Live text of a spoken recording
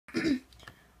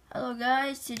Hello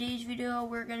guys, today's video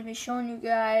we're going to be showing you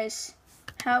guys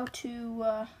how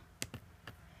to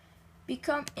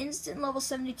become instant level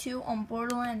 72 on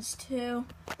Borderlands 2.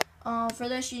 For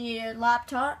this you need a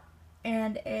laptop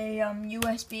and a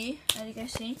USB, as you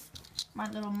guys see,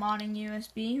 my little modding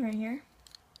USB right here.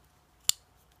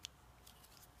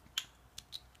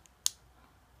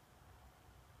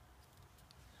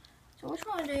 So what you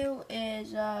want to do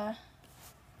is, you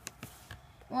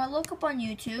want to look up on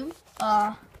YouTube,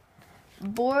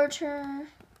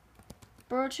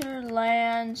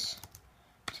 Borderlands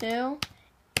 2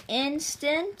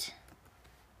 instant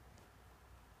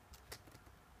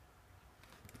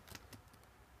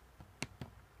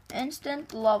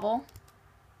level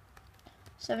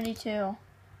 72,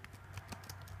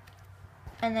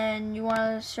 and then you want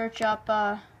to search up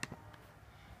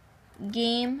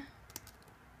game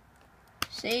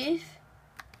save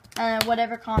and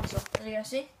whatever console. As you guys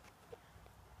see,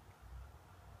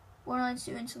 Borderlands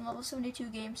 2 instant level 72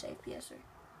 game save PS3.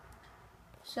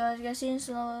 So as you guys see,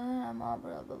 instant level, I'm all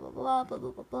blah blah blah blah blah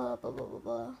blah blah blah blah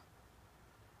blah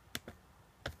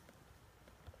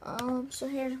blah. So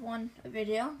here's one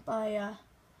video by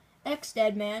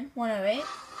XDeadman108.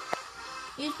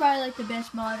 He's probably like the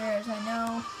best modder as I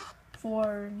know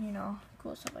for, you know,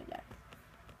 cool stuff like that.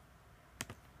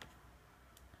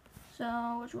 So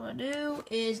what you want to do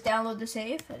is download the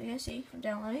save. As you guys see, I'm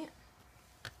downloading it.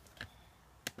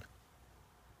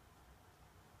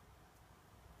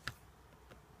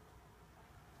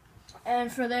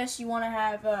 And for this, you want to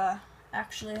have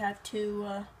actually have two.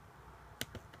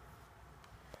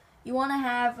 You want to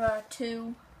have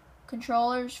two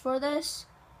controllers for this,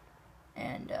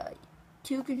 and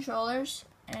two controllers,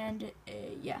 and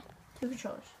yeah, two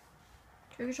controllers,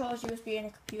 USB, and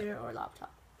a computer or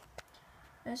laptop.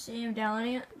 Let's see, I'm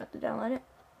downloading it. About to download it.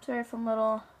 Sorry if I'm a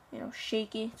little,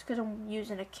 shaky. It's because I'm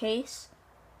using a case.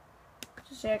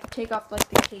 So I can take off like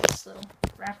the case little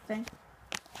wrap thing.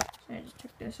 So I just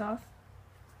took this off.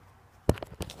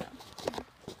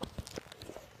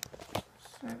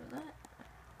 Sorry about that.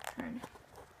 Trying to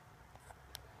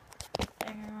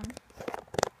hang on.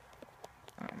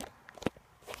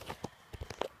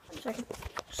 A second.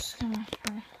 Just gonna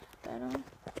try that on.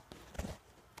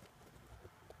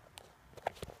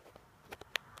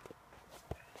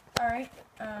 Alright,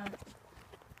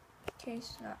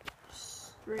 case not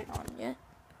straight on yet.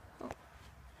 Oh,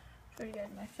 show you guys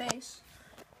my face.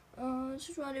 So what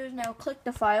you want to do is now click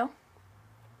the file,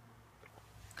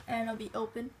 and it'll be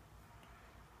open.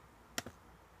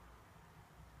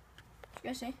 You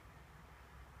guys see?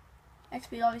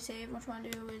 XP always save. What you want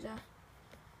to do is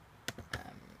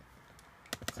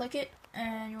click it,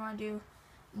 and you want to do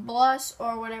Blus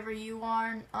or whatever you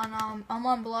are on. I'm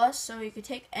on Blus, so you could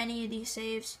take any of these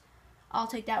saves. I'll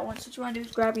take that one. So what you want to do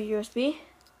is grab your USB.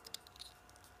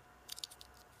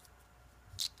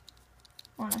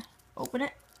 Want to open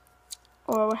it,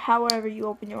 or however you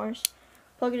open yours.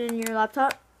 Plug it in your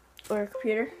laptop or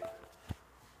computer,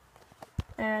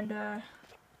 and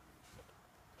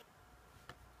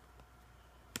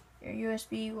your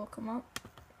USB will come up,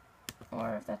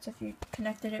 or if you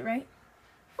connected it right.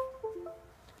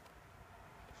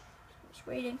 Just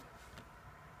waiting.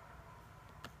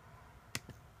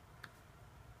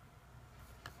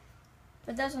 If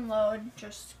it doesn't load,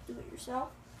 just do it yourself.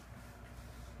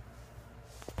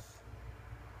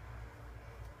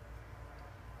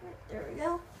 Right, there we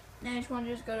go. Now you just want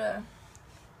to go to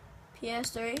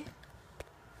PS3,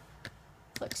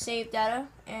 click Save Data,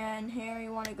 and here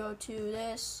you want to go to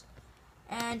this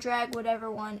and drag whatever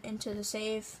one into the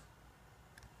save.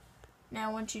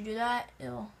 Now once you do that,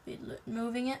 it'll be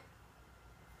moving it.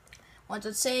 Once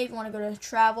it's saved, you want to go to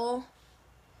Travel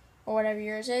or whatever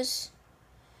yours is.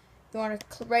 You want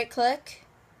to right click.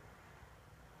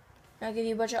 Now give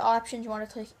you a bunch of options. You want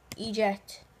to click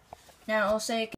Eject. Now it'll say